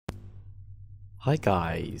Hi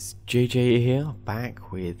guys, JJ here,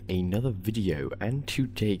 back with another video, and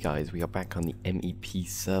today guys we are back on the MEP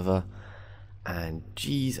server, and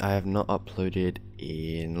geez, I have not uploaded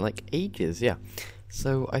in like ages, yeah.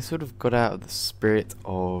 So I sort of got out of the spirit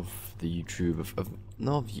of the YouTube,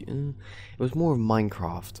 it was more of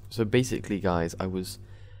Minecraft. So basically guys, I was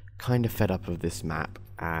kind of fed up of this map,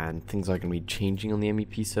 and things are going to be changing on the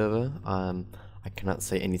MEP server. I cannot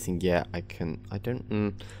say anything yet,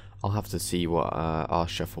 I'll have to see what I'll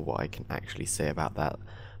shuffle what I can actually say about that.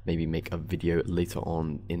 Maybe make a video later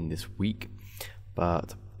on in this week.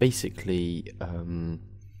 But basically,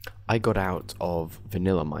 I got out of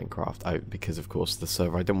vanilla Minecraft because, of course, the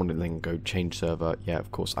server. I don't want to then go change server. Yeah,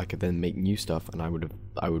 of course, I could then make new stuff, and I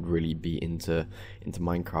would really be into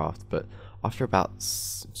Minecraft. But after about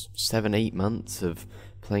 7-8 months of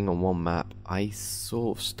playing on one map, I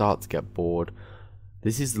sort of start to get bored.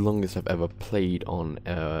 This is the longest I've ever played on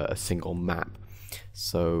a single map.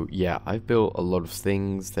 So yeah, I've built a lot of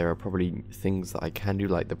things. There are probably things that I can do,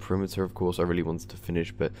 like the perimeter, of course, I really wanted to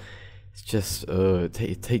finish, but it's just,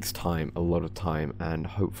 it takes time, a lot of time, and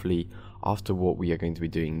hopefully after what we are going to be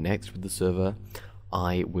doing next with the server,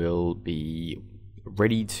 I will be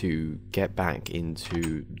ready to get back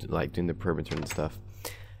into like doing the perimeter and stuff.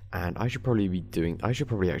 And I should probably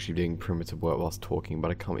actually doing perimeter work whilst talking, but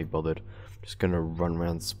I can't be bothered. I'm just gonna run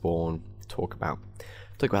around, spawn, talk about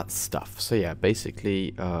stuff. So yeah,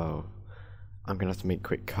 basically, I'm gonna have to make a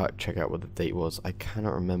quick cut, check out what the date was. I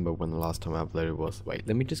cannot remember when the last time I uploaded was. Wait,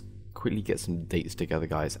 let me just quickly get some dates together,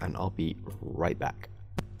 guys, and I'll be right back.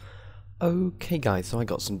 Okay guys, so I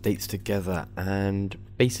got some dates together, and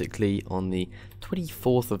basically on the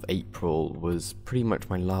 24th of April was pretty much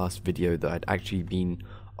my last video that I'd actually been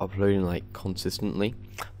uploading like consistently.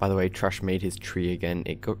 By the way, Trash made his tree again.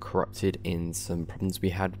 It got corrupted in some problems we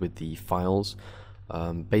had with the files.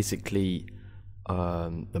 Basically,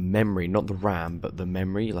 the memory, not the RAM, but the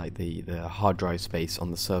memory, like the hard drive space on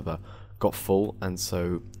the server got full, and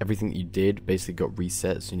so everything that you did basically got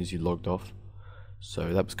reset as soon as you logged off.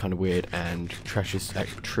 So that was kind of weird, and Trash's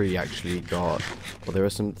tree actually got, well, there are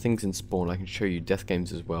some things in spawn, I can show you, death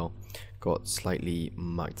games as well, got slightly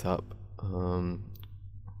mucked up.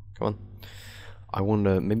 Come on. I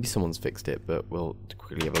wonder, maybe someone's fixed it, but we'll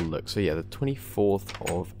quickly have a look. So yeah, the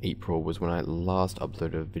 24th of April was when I last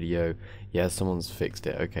uploaded a video. Yeah, someone's fixed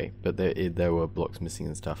it, okay, but there were blocks missing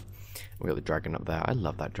and stuff. We got the dragon up there. I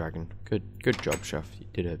love that dragon. Good job, Chef. You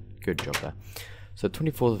did a good job there. So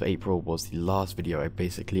 24th of April was the last video I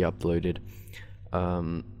basically uploaded.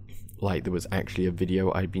 Like there was actually a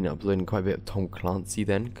video. I'd been uploading quite a bit of Tom Clancy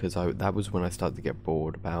then, because that was when I started to get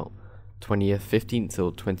bored, about 15th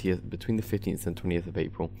till 20th, between the 15th and 20th of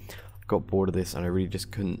April. I got bored of this, and I really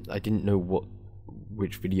just I didn't know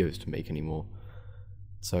which videos to make anymore.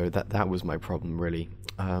 So that was my problem, really.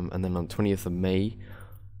 And then on 20th of May,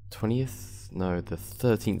 the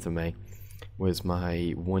 13th of May was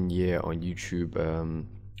my 1 year on YouTube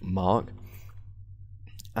mark,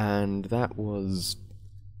 and that was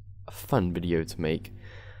a fun video to make,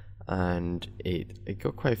 and it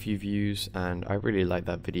got quite a few views, and I really liked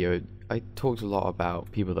that video. I talked a lot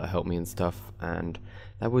about people that helped me and stuff, and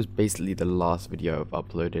that was basically the last video I've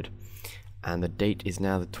uploaded. And the date is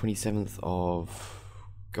now the 27th of,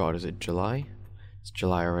 God, is it July? It's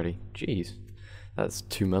July already. Jeez, that's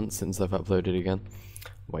 2 months since I've uploaded again.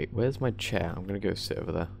 Wait, where's my chair? I'm gonna go sit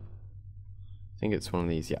over there. I think it's one of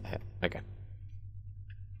these. Yeah, okay.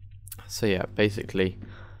 So yeah, basically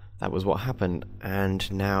that was what happened,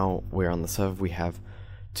 and now we're on the server. We have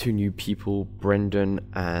 2 new people, Brendan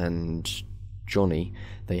and Johnny.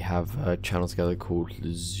 They have a channel together called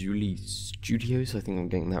LIII Studios. I think I'm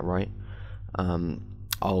getting that right.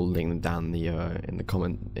 I'll link them down in the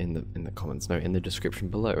comments, no, in the description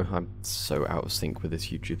below. I'm so out of sync with this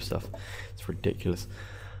YouTube stuff. It's ridiculous.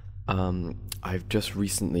 I've just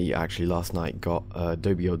recently, actually last night, got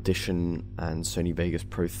Adobe Audition and Sony Vegas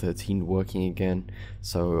Pro 13 working again,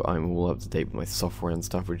 so I'm all up to date with my software and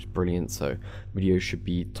stuff, which is brilliant. So videos should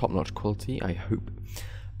be top-notch quality, I hope.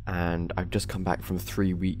 And I've just come back from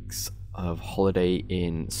 3 weeks of holiday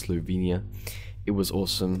in Slovenia. It was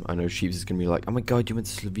awesome. I know Sheeps is gonna be like, oh my god, you went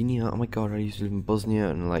to Slovenia? Oh my god, I used to live in Bosnia.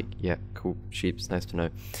 And I'm like, yeah, cool, Sheeps, nice to know.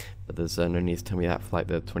 But there's no need to tell me that for like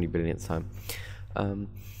the 20 billionth time.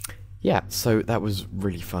 Yeah, so that was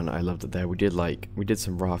really fun. I loved it there. We did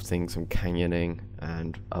some rafting, some canyoning,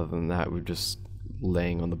 and other than that, we were just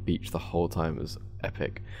laying on the beach the whole time. It was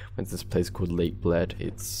epic. Went to this place called LIII.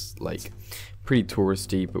 It's like pretty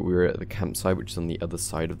touristy, but we were at the campsite, which is on the other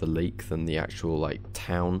side of the lake than the actual like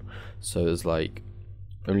town. So there's like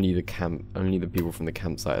only the people from the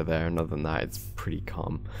campsite are there, and other than that, it's pretty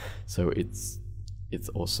calm. So it's it's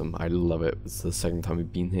awesome. I love it. It's the second time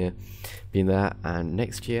we've been there, and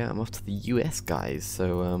next year I'm off to the US, guys.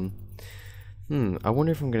 So I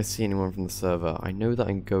wonder if I'm gonna see anyone from the server. I know that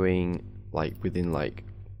I'm going like within like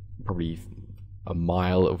probably a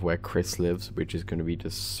mile of where Chris lives, which is gonna be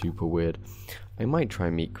just super weird. I might try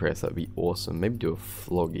and meet Chris. That'd be awesome. Maybe do a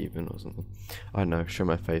vlog even or something. I don't know. Show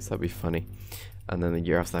my face. That'd be funny. And then the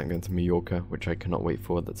year after that, I'm going to Mallorca, which I cannot wait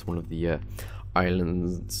for. That's one of the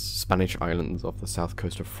islands, Spanish islands off the south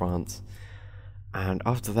coast of France. And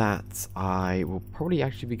after that, I will probably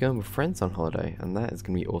actually be going with friends on holiday, and that is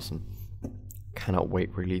going to be awesome. Cannot wait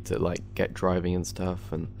really to like get driving and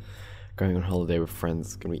stuff, and going on holiday with friends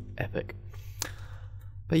is going to be epic.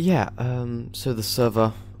 But yeah, so the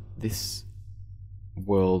server, this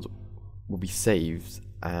world will be saved,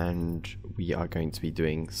 and we are going to be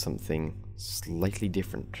doing something slightly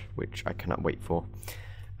different, which I cannot wait for.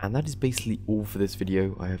 And that is basically all for this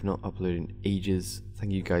video. I have not uploaded in ages.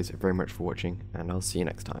 Thank you guys very much for watching, and I'll see you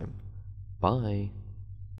next time. Bye.